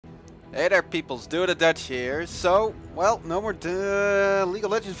Hey there, peoples. Do the Dutch here. So, well, no more League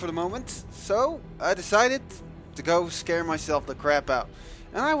of Legends for the moment. So, I decided to go scare myself the crap out.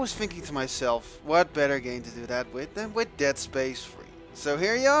 And I was thinking to myself, what better game to do that with than with Dead Space 3. So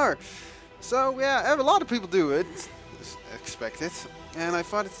here you are. So, yeah, a lot of people do it. Expected. And I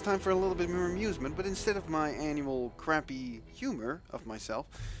thought it's time for a little bit more amusement. But instead of my annual crappy humor of myself,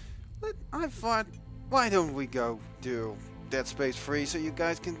 I thought, why don't we go do Dead Space 3 so you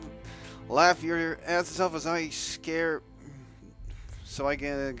guys can laugh your asses off as I scare, so I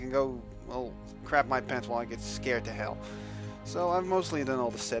can go, well, crap my pants while I get scared to hell. So I've mostly done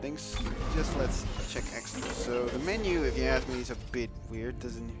all the settings. Just let's check extra. So the menu, if you ask me, is a bit weird.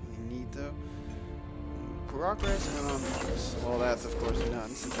 Doesn't need though. Progress and unlocks. Well, that's of course none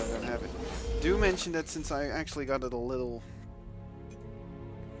since I don't have it. Do mention that since I actually got it a little.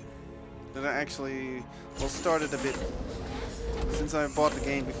 That I actually started a bit. Since I bought the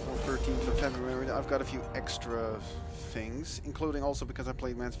game before 13th of February, I've got a few extra things, including also because I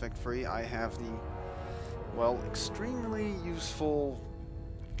played Mass Effect 3, I have the, well, extremely useful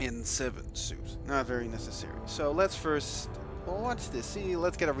N7 suit. Not very necessary. So let's first, well, watch this. See,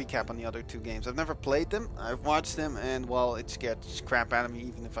 let's get a recap on the other two games. I've never played them, I've watched them, and, well, it scared crap out of me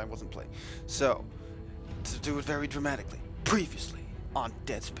even if I wasn't playing. So, to do it very dramatically, previously on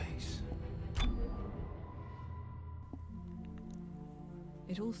Dead Space.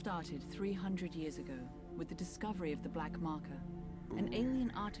 It all started 300 years ago with the discovery of the Black Marker, an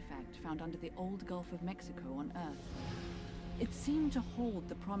alien artifact found under the old Gulf of Mexico on Earth. It seemed to hold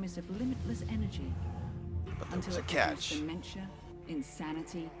the promise of limitless energy, until it produced dementia,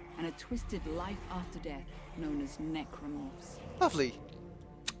 insanity, and a twisted life after death known as necromorphs. Lovely.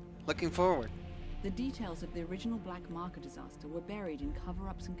 Looking forward. The details of the original Black Marker disaster were buried in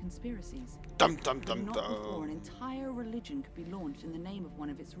cover-ups and conspiracies. Dum dum dum Not dum. before an entire religion could be launched in the name of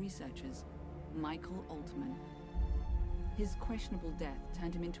one of its researchers, Michael Altman. His questionable death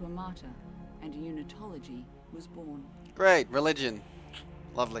turned him into a martyr, and unitology was born. Great, religion.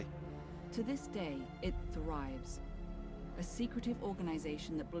 Lovely. To this day, it thrives. A secretive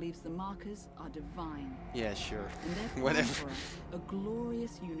organization that believes the markers are divine. Yeah, sure. And they're Whatever. for us a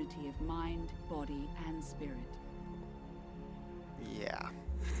glorious unity of mind, body, and spirit. Yeah.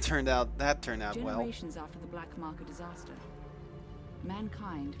 That turned out well. Generations after the Black Marker disaster,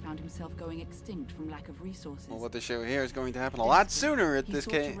 mankind found himself going extinct from lack of resources. Well, what they show here is going to happen a lot sooner at He this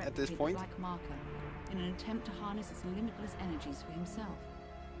sought to at this replicate point. the Black Marker in an attempt to harness its limitless energies for himself.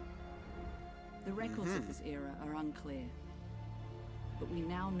 The records of this era are unclear, but we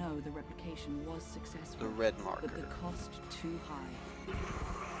now know the replication was successful. The red marker. But the cost too high.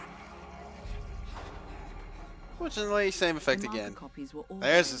 Fortunately, same effect The marker again. copies were all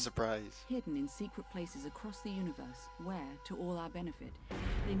There's a surprise. hidden in secret places across the universe, where, to all our benefit,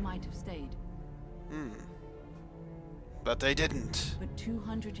 they might have stayed. But they didn't. But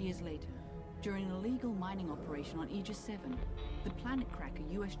 200 years later, during an illegal mining operation on Aegis 7, the planet cracker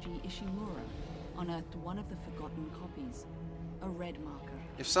USG Ishimura unearthed one of the forgotten copies, a red marker.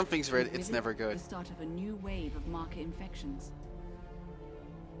 If something's red, And it's with it, never good. The start of a new wave of marker infections.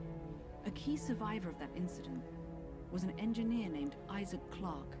 A key survivor of that incident was an engineer named Isaac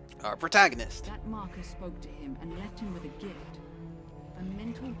Clarke. Our protagonist. That marker spoke to him and left him with a gift, a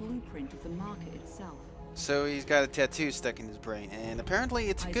mental blueprint of the marker itself. So he's got a tattoo stuck in his brain, and apparently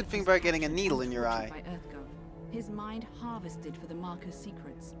it's a good Isaac thing was by getting a captured needle and in your eye. tortured by EarthGov, his mind harvested for the marker's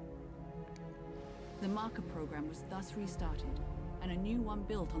secrets. The marker program was thus restarted, and a new one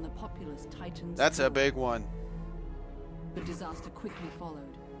built on the populous Titan's That's a core. big one. The disaster quickly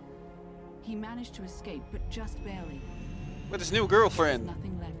followed. He managed to escape, but just barely. With his new There was girlfriend.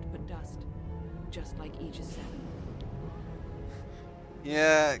 nothing left but dust, just like Aegis 7.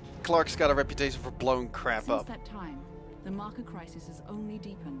 Yeah, Clark's got a reputation for blowing crap Since up. that time, the marker crisis has only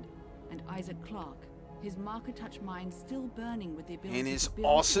deepened, and Isaac Clarke, his marker touch mind still burning with the ability In his to build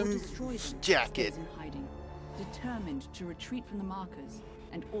awesome or destroy them, jacket. stays in hiding, determined to retreat from the markers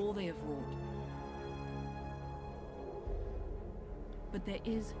and all they have wrought. But there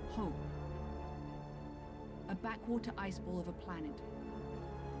is hope. A backwater ice ball of a planet,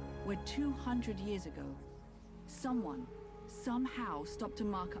 where 200 years ago, someone somehow stopped a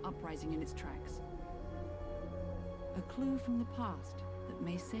marker uprising in its tracks. A clue from the past that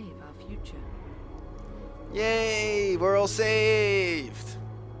may save our future. Yay, we're all saved.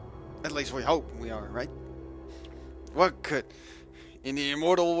 At least we hope we are, right? What could, in the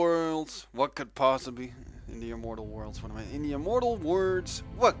immortal worlds, what could possibly, in the immortal worlds, what am I, in the immortal words,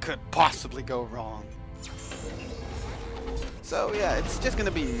 what could possibly go wrong? So yeah, it's just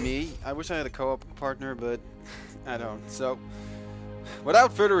gonna be me. I wish I had a co-op partner, but I don't. So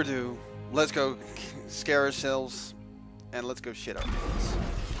without further ado, let's go scare ourselves and let's go shit our pants.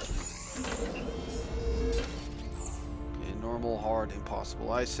 Okay, normal, hard,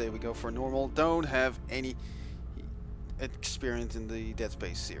 impossible. I say we go for normal. Don't have any experience in the Dead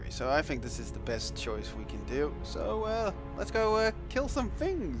Space series, so I think this is the best choice we can do. So let's go kill some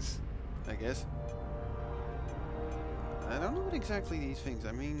things, I guess. I don't know what exactly these things.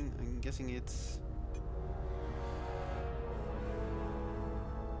 I mean, I'm guessing it's.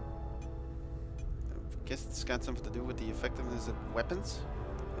 I guess it's got something to do with the effectiveness of weapons.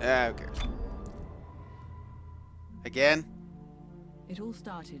 Ah, who cares? Again. It all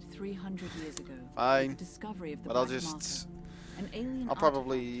started 300 years ago. Fine. With the discovery of the But I'll Black just. Marker, an alien I'll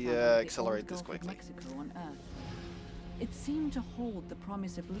probably artifact found under the accelerate old this Gulf of quickly. Mexico on Earth. It seemed to hold the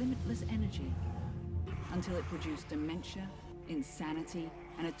promise of limitless energy until it produced dementia, insanity,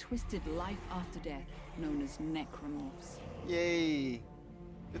 and a twisted life after death known as necromorphs. Yay!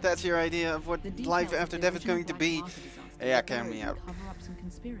 If that's your idea of what The life details of after the death is original going to Black be, Marker disaster yeah, were count buried me in out. cover-ups and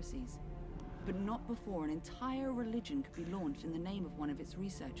conspiracies. But not before an entire religion could be launched in the name of one of its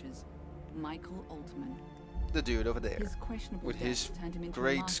researchers, Michael Altman. The dude over there. His questionable With death his turned him into a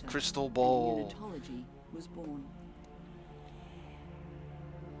great martyr, crystal and ball. unitology was born.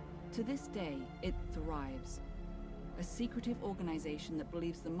 To this day, it thrives. A secretive organization that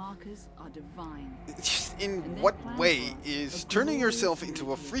believes the markers are divine. In And their what plan way for is a turning glorious yourself into a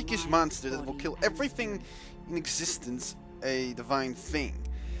unity of freakish mind, monster that will body, kill and everything spirit? in existence a divine thing?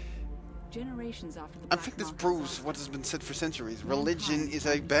 Generations after the I Black think this Marker proves disaster, what has been said for centuries. mankind Religion is a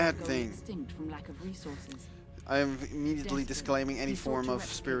found bad himself going thing. extinct from lack of resources. I am immediately Desperate, disclaiming any he sought form to of replicate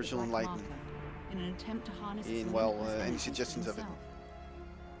the spiritual Black enlightenment. Marker in an attempt to harness its In, well, limitless any energy suggestions of it. himself.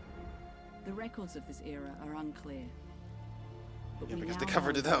 The records of this era are unclear. But Yeah, we because now they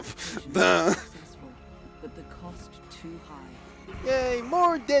covered know it that up. the mission Duh. was successful, but the cost too high. Yay,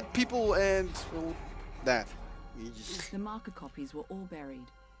 more dead people and, well, that. You just- The marker copies were all buried,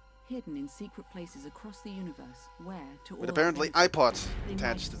 hidden in secret places across the universe, where, to all With apparently appearances, iPods they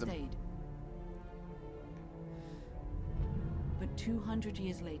attached might to have them. stayed. But 200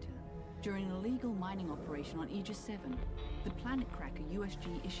 years later, during an illegal mining operation on Aegis 7, the planet cracker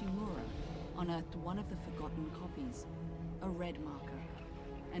USG Ishimura unearthed one of the forgotten copies, a red marker,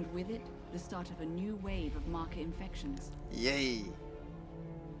 and with it, the start of a new wave of marker infections. Yay.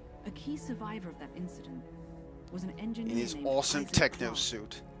 A key survivor of that incident was an engineer In his named awesome Isaac techno Clarke.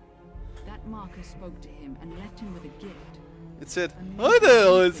 suit. That marker spoke to him and left him with a gift. It said, A "Hi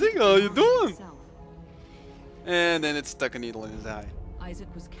there, major Isaac, secret how you marker doing?" itself. And then it stuck a needle in his eye. Isaac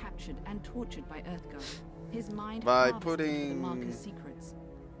was captured and tortured by Earthguard. His mind By harvested for the putting- marker's secrets.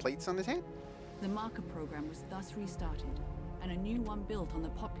 Plates on his hand? The marker program was thus restarted, and a new one built on the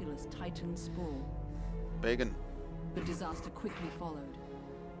populous Titan sprawl. Bacon. But disaster quickly followed.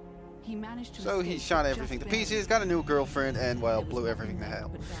 He managed to So he escape, shot but everything to just barely. pieces, got a new girlfriend, and, well, There was blew nothing everything to left hell.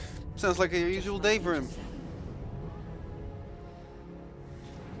 but dust, Sounds like a just usual like day for him. Aegis 7.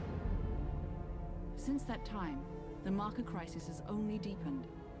 Since that time, the marker crisis has only deepened,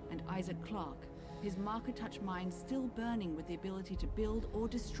 and Isaac Clarke, his marker-touch mind still burning with the ability to build or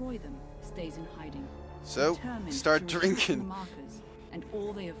destroy them, stays in hiding. So, determined start to retrieve the drinking. markers and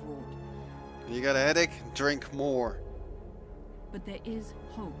all they have wrought. You got a headache? Drink more. But there is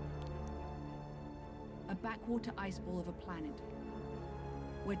hope. A backwater ice ball of a planet,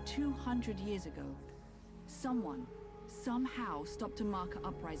 where 200 years ago, someone, somehow stopped a marker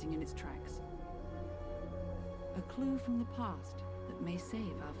uprising in its tracks. A clue from the past that may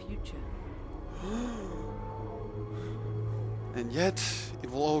save our future. And yet, it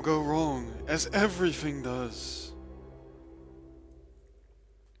will all go wrong, as everything does.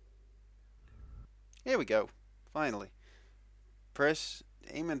 Here we go. Finally. Press,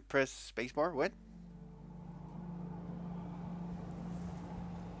 aim and press spacebar. What?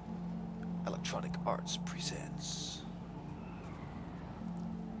 Electronic Arts presents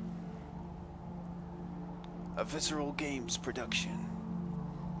a Visceral Games production.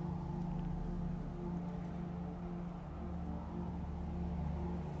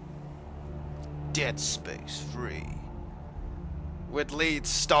 Dead Space 3. With leads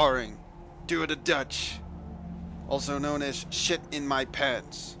starring Do the Dutch, also known as Shit in My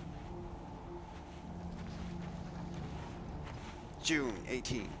Pants. June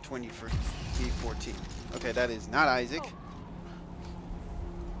 18, 2014. Okay, that is not Isaac.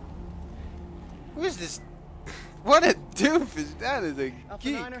 Who is this? What a doofus! That is a Alpha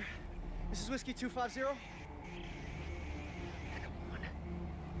geek. Niner, this is Whiskey 250.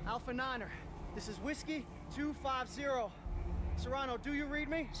 Alpha Niner, this is Whiskey 250. Serrano, do you read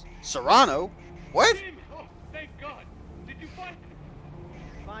me? Serrano? What? Jim! Oh, thank God! Did you find him?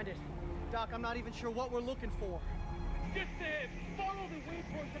 Find it. Doc, I'm not even sure what we're looking for. Just follow the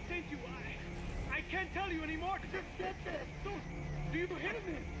waypoint to take you. I can't tell you anymore. Just get there. Do you hear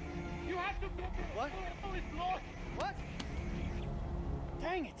me? You have to get there. What? Oh, it's lost. What?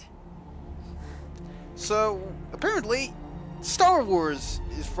 Dang it. So, apparently, Star Wars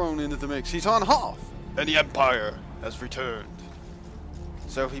is thrown into the mix. He's on Hoth, and the Empire has returned.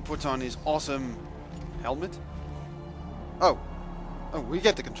 So he puts on his awesome helmet. Oh, we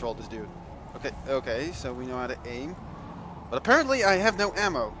get to control this dude. Okay, so we know how to aim. But apparently I have no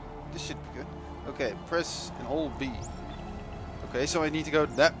ammo. This should be good. Okay, press and hold B. Okay, so I need to go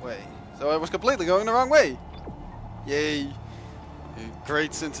that way. So I was completely going the wrong way. Yay. A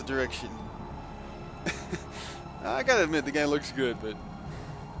great sense of direction. I gotta admit, the game looks good, but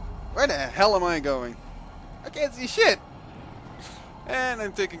where the hell am I going? I can't see shit! And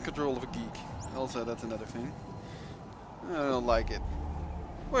I'm taking control of a geek. Also, that's another thing. I don't like it.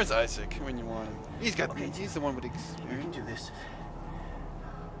 Where's Isaac when you want him? He's the one with You can experience. do this.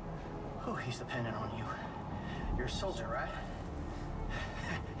 Oh, he's dependent on you. You're a soldier, right?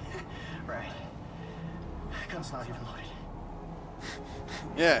 Right. Gun's not even loaded.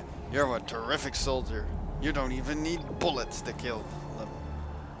 Yeah, you're a terrific soldier. You don't even need bullets to kill them.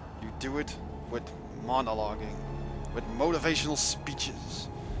 You do it with monologuing, with motivational speeches,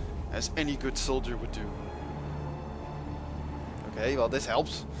 as any good soldier would do. Okay, well this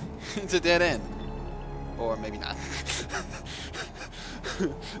helps. It's a dead end. Or maybe not.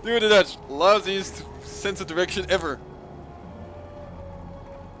 Do the Dutch. Lousiest sense of direction ever.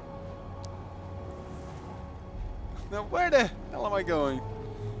 Now where the hell am I going?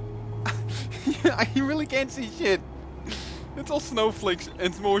 I really can't see shit. It's all snowflakes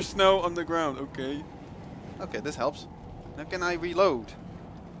and more snow on the ground. Okay. Okay, this helps. Now can I reload?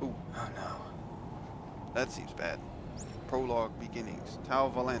 Ooh. Oh no. That seems bad. Prologue beginnings. Tau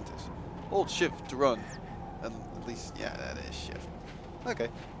Valantis. Hold shift to run. At least, yeah, that is shift. Okay.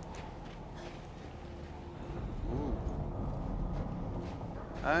 Ooh.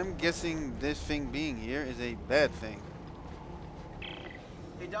 I'm guessing this thing being here is a bad thing.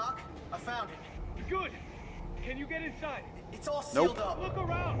 Hey, Doc, I found it. Good. Can you get inside? It's all sealed Nope. up. Look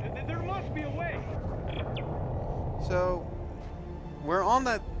around. There must be a way. So, we're on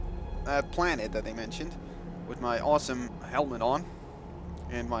that planet that they mentioned, with my awesome helmet on,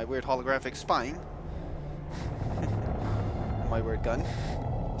 and my weird holographic spine, my weird gun.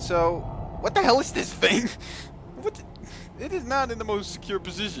 So, what the hell is this thing? What? It is not in the most secure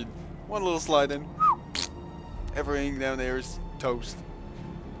position. One little slide in, everything down there is toast.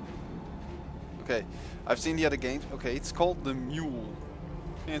 Okay, I've seen the other games. Okay, it's called the Mule.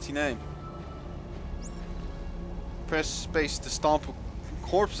 Fancy name. Press space to stomp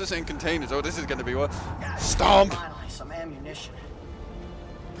corpses and containers. Oh, this is gonna be what? Stomp! Finally, some ammunition.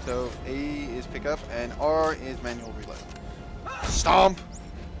 So A is pick up and R is manual reload. Stomp!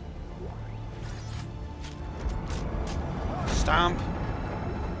 Stomp!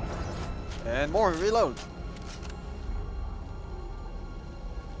 And more reload.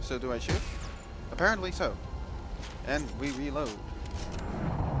 So do I shoot? Apparently so. And we reload.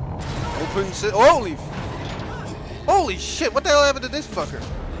 Open holy! Holy shit! What the hell happened to this fucker?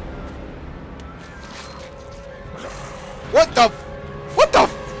 What the? What the?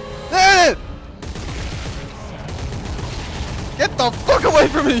 Eh! Get the fuck away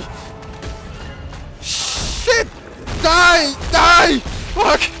from me! Shit! Die! Die!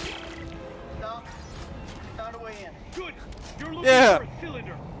 Fuck! Doc, found a way in. Good. You're looking Yeah. for a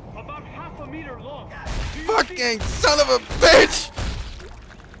cylinder about half a meter long. Do you see- Fucking son of a bitch!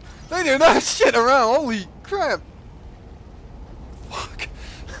 They do not shit around. Holy crap! Fuck!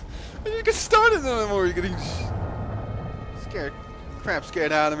 You can start it no more. You're getting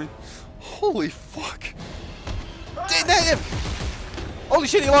scared out of me. Holy fuck! Damn! Holy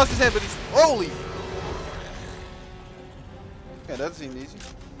shit! He lost his head, but he's holy. Yeah, that seemed easy.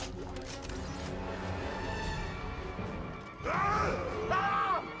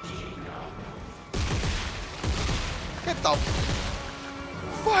 Get the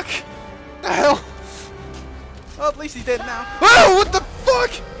fuck! The hell? Oh, at least he's dead now. Oh, what the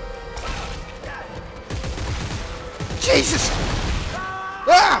fuck? Jesus!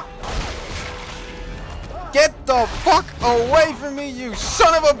 Ah! Get the fuck away from me, you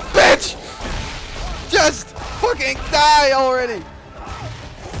son of a bitch! Just fucking die already!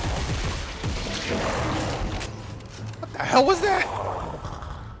 What the hell was that?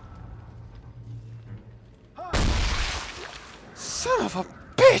 Son of a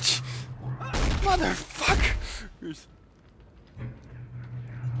bitch! Motherfucker!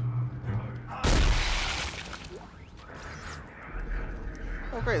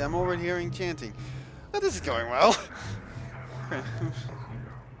 Oh great, I'm already hearing chanting. Oh, this is going well.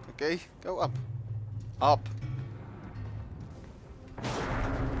 Okay, go up. Up.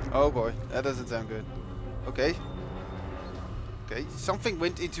 Oh boy, that doesn't sound good. Okay. Okay, something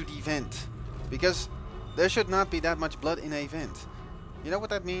went into the vent. Because there should not be that much blood in a vent. You know what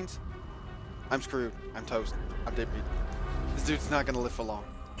that means? I'm screwed. I'm toast. I'm dead beat. This dude's not gonna live for long.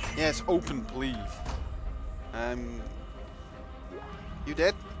 Yes, open please. You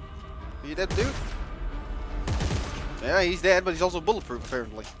dead? Are you dead, dude? Yeah, he's dead, but he's also bulletproof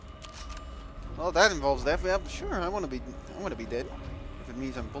apparently. Well, that involves death. Yeah, sure, I want to be dead. If it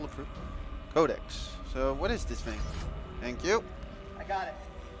means I'm bulletproof. Codex. So, what is this thing? Thank you. I got it.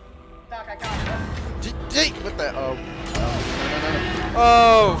 Doc, I got it. Gee, what the? Oh.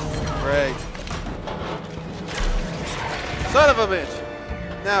 Oh, great. Son of a bitch.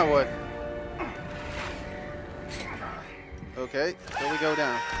 Now what? Okay, so we go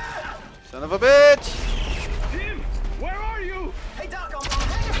down. Son of a bitch. Tim, where are you? Hey, Doc, I'm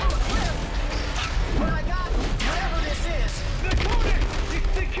hanging from a cliff. But I got whatever this is. The codex!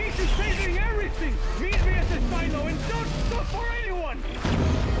 It's the key to saving everything! Meet me at the silo and don't stop for anyone!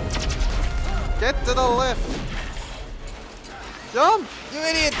 Get to the left. Jump, you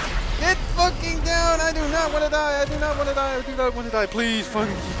idiot. Get fucking down. I do not want to die. I do not want to die. I do not want to die. Please,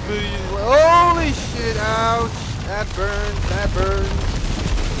 fucking please. Holy shit. Ouch. That burns. That burns.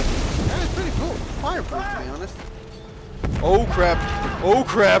 That is pretty cool. Fireproof, to be honest. Oh, crap. Oh,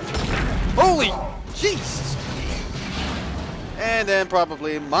 crap. Holy Jesus. And then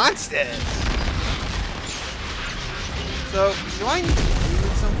probably monsters. So, do I need to do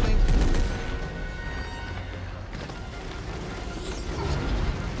something?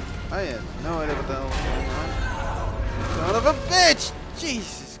 I have no idea what the hell is going on. Son of a bitch!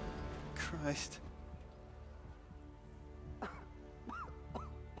 Jesus Christ.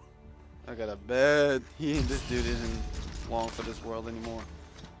 I got a bad. This dude isn't long for this world anymore.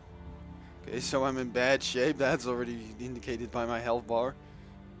 Okay, so I'm in bad shape. That's already indicated by my health bar.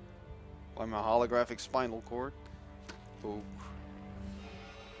 By my holographic spinal cord. Oh.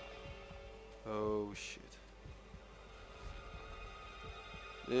 Oh shit.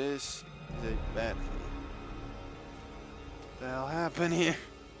 This is a bad thing. What the hell happened here?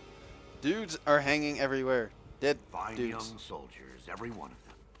 Dudes are hanging everywhere. Dead Fine dudes. young soldiers, every one of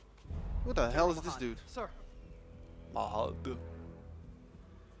them. Who the hell is this dude? Sir, Mahad.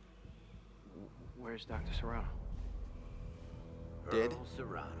 where's Dr. Serrano? Dead? Earl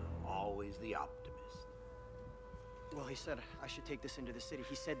Serrano, always the optimist. Well, he said I should take this into the city.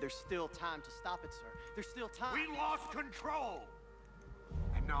 He said there's still time to stop it, sir. There's still time. We lost control!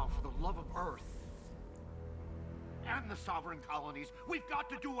 And now, for the love of Earth and the sovereign colonies, we've got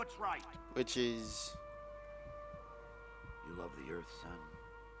to do what's right. Which is... You love the Earth, son.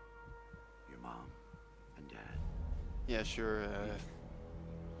 Your mom and dad. Yeah, sure.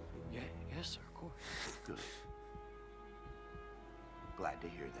 Yeah, yes, sir, of course. Good. Glad to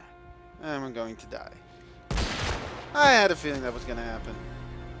hear that. I'm going to die. I had a feeling that was going to happen.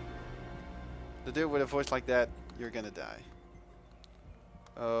 The dude with a voice like that, you're going to die.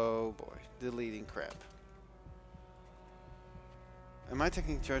 Oh boy. Deleting crap. Am I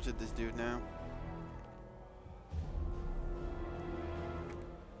taking charge of this dude now?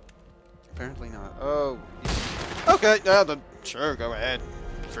 Apparently not. Oh. Okay, then sure, go ahead.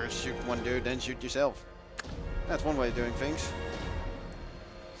 First shoot one dude, then shoot yourself. That's one way of doing things.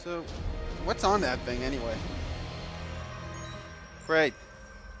 So, what's on that thing anyway? Great.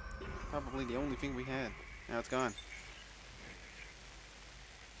 Probably the only thing we had. Now it's gone.